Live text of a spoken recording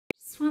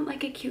want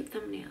like a cute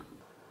thumbnail.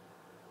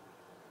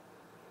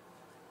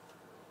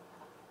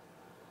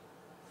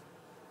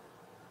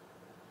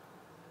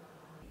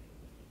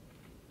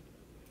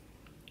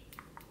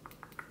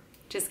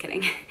 Just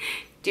kidding.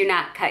 Do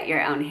not cut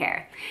your own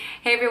hair.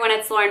 Hey everyone,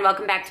 it's Lauren.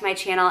 Welcome back to my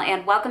channel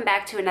and welcome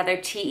back to another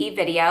TE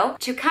video.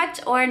 To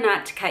cut or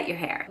not to cut your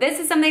hair. This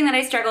is something that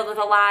I struggled with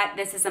a lot.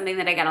 This is something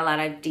that I got a lot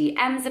of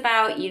DMs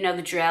about, you know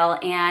the drill,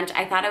 and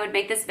I thought I would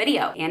make this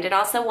video. And it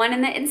also won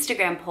in the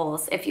Instagram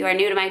polls. If you are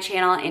new to my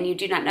channel and you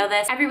do not know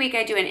this, every week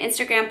I do an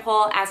Instagram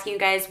poll asking you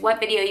guys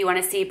what video you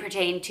want to see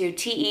pertaining to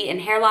TE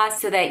and hair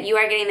loss so that you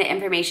are getting the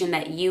information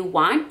that you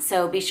want.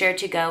 So be sure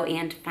to go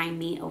and find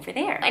me over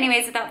there.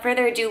 Anyways, without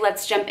further ado,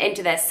 let's jump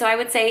into this. So I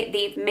would say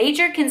the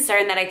major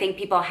concern that I think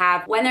people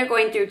have when they're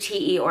going through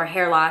TE or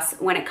hair loss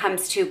when it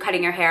comes to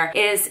cutting your hair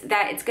is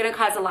that it's going to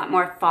cause a lot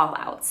more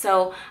fallout.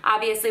 So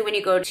obviously when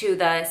you go to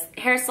the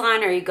hair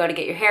salon or you go to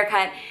get your hair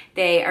cut,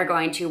 they are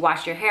going to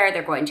wash your hair,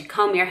 they're going to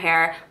comb your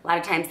hair. A lot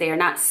of times they are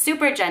not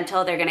super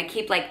gentle. They're going to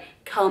keep like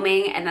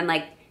combing and then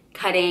like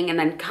cutting and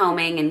then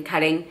combing and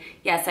cutting.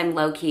 Yes, I'm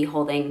low-key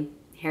holding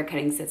hair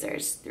cutting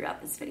scissors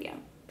throughout this video.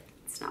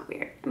 It's not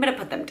weird. I'm going to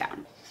put them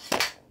down.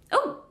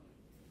 Oh,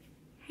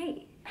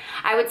 hey.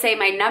 I would say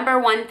my number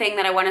one thing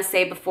that I want to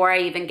say before I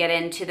even get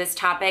into this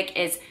topic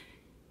is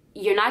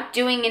you're not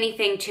doing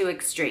anything too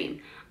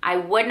extreme. I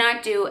would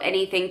not do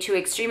anything too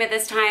extreme at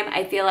this time.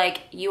 I feel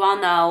like you all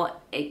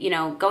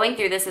know, going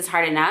through this is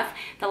hard enough.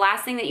 The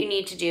last thing that you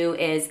need to do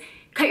is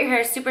cut your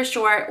hair super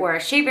short or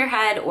shave your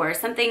head or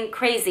something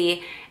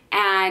crazy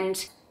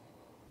and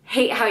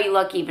hate how you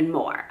look even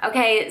more.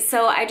 Okay,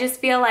 so I just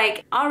feel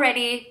like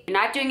already you're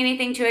not doing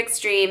anything too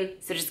extreme,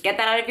 so just get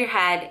that out of your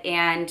head,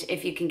 and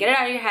if you can get it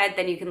out of your head,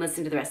 then you can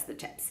listen to the rest of the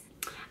tips.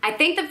 I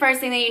think the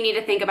first thing that you need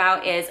to think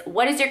about is,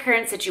 what is your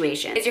current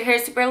situation? Is your hair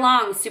super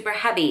long, super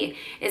heavy?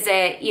 Is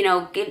it,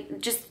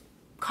 just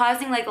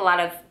causing like a lot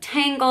of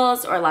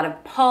tangles or a lot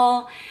of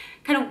pull?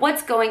 Kind of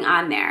what's going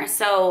on there?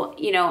 So,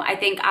 I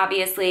think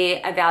obviously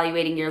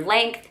evaluating your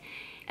length,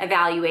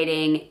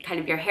 evaluating kind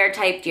of your hair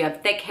type. Do you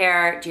have thick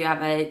hair? Do you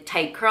have a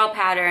tight curl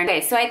pattern?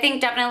 Okay, so I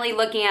think definitely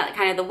looking at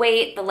kind of the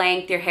weight, the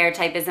length, your hair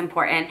type is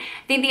important.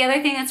 I think the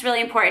other thing that's really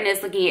important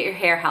is looking at your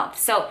hair health.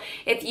 So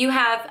if you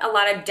have a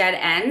lot of dead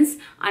ends,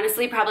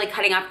 honestly, probably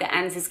cutting off the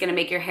ends is gonna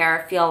make your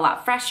hair feel a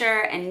lot fresher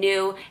and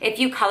new. If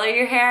you color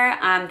your hair,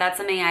 that's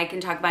something I can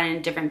talk about in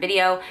a different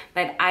video,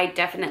 but I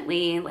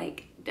definitely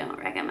don't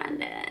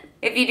recommend it.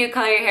 If you do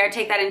color your hair,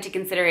 take that into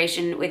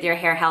consideration with your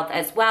hair health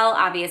as well.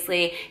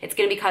 Obviously, it's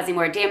gonna be causing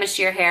more damage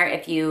to your hair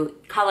if you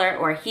color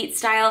or heat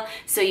style,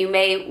 so you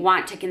may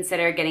want to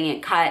consider getting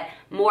it cut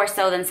more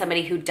so than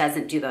somebody who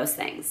doesn't do those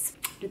things.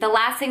 The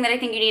last thing that I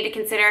think you need to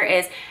consider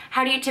is,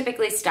 how do you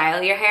typically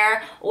style your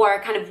hair,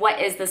 or kind of what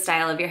is the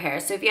style of your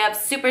hair? So if you have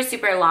super,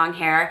 super long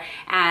hair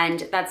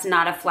and that's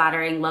not a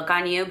flattering look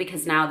on you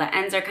because now the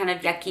ends are kind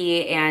of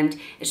yucky and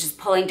it's just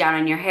pulling down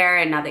on your hair,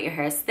 and now that your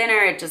hair is thinner,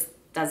 it just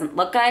doesn't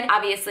look good,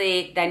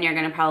 obviously then you're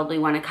gonna probably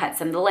wanna cut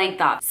some of the length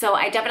off. So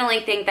I definitely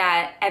think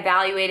that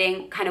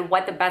evaluating kind of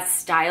what the best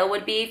style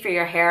would be for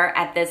your hair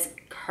at this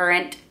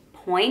current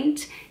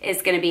point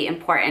is going to be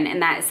important,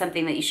 and that is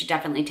something that you should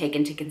definitely take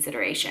into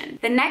consideration.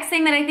 The next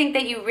thing that I think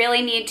that you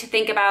really need to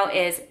think about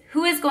is,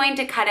 who is going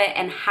to cut it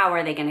and how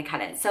are they going to cut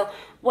it? So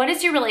what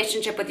is your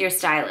relationship with your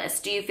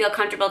stylist? Do you feel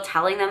comfortable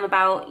telling them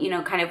about,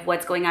 kind of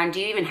what's going on? Do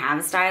you even have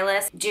a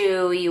stylist?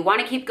 Do you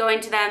want to keep going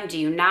to them? Do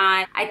you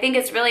not? I think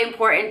it's really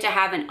important to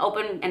have an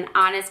open and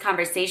honest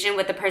conversation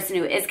with the person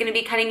who is going to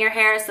be cutting your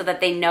hair so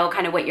that they know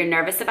kind of what you're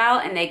nervous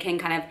about, and they can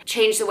kind of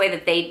change the way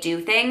that they do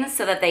things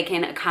so that they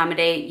can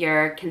accommodate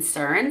your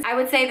concerns. I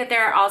would say that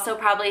there are also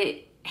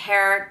probably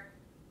hair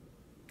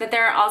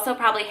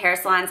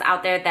salons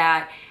out there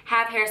that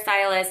have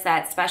hairstylists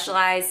that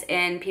specialize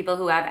in people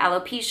who have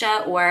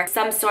alopecia or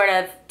some sort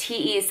of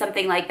TE,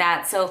 something like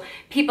that. So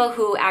people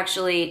who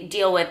actually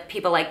deal with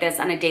people like this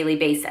on a daily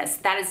basis.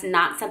 That is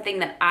not something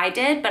that I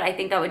did, but I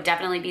think that would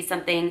definitely be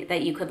something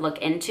that you could look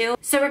into.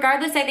 So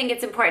regardless, I think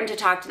it's important to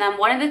talk to them.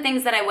 One of the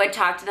things that I would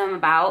talk to them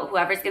about,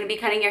 whoever's gonna be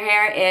cutting your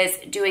hair, is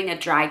doing a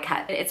dry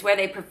cut. It's where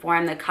they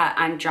perform the cut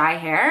on dry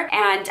hair.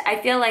 And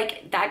I feel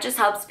like that just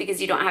helps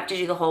because you don't have to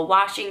do the whole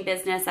washing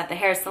business at the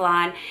hair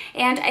salon.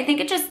 And I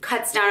think it just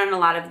cuts down on a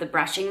lot of the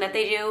brushing that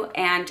they do.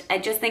 And I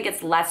just think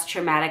it's less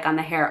traumatic on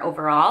the hair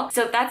overall.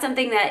 So if that's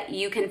something that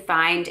you can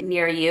find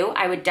near you,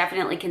 I would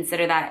definitely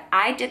consider that.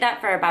 I did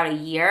that for about a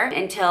year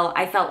until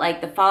I felt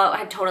like the fallout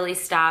had totally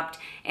stopped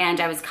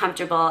and I was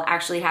comfortable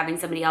actually having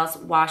somebody else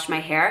wash my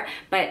hair.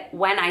 But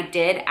when I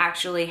did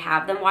actually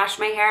have them wash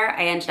my hair,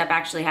 I ended up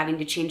actually having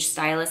to change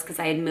stylists because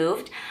I had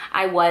moved.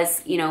 I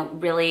was,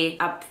 really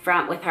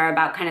upfront with her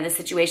about kind of the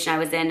situation I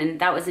was in, and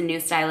that was a new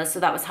stylist, so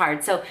that was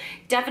hard. So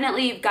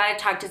definitely you've got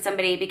to talk to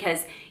somebody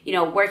because,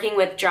 working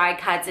with dry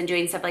cuts and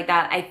doing stuff like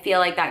that, I feel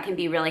like that can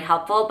be really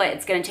helpful, but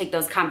it's gonna take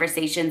those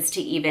conversations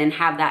to even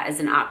have that as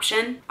an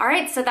option. All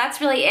right, so that's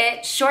really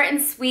it. Short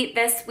and sweet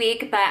this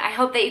week, but I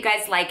hope that you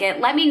guys like it.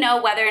 Let me know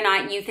what whether or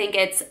not you think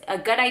it's a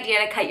good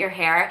idea to cut your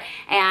hair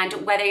and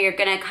whether you're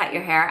gonna cut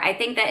your hair. I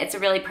think that it's a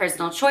really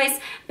personal choice,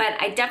 but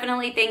I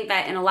definitely think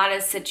that in a lot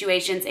of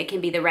situations it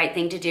can be the right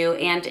thing to do,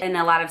 and in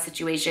a lot of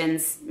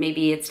situations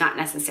maybe it's not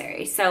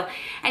necessary. So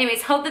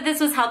anyways, hope that this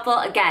was helpful.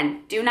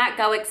 Again, do not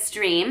go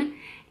extreme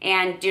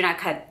and do not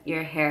cut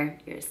your hair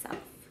yourself.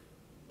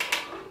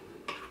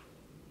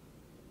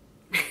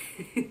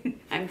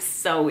 I'm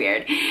so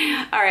weird.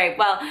 All right,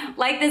 well,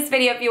 like this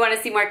video if you want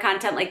to see more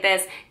content like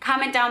this.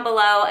 Comment down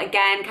below,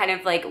 again, kind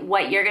of like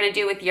what you're gonna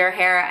do with your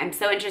hair. I'm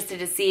so interested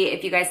to see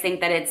if you guys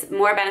think that it's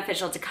more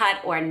beneficial to cut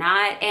or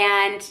not.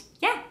 And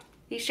yeah,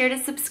 be sure to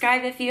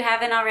subscribe if you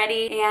haven't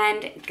already,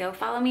 and go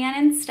follow me on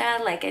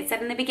Insta, like I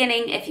said in the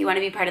beginning, if you want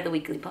to be part of the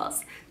weekly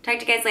polls. Talk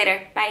to you guys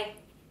later. Bye.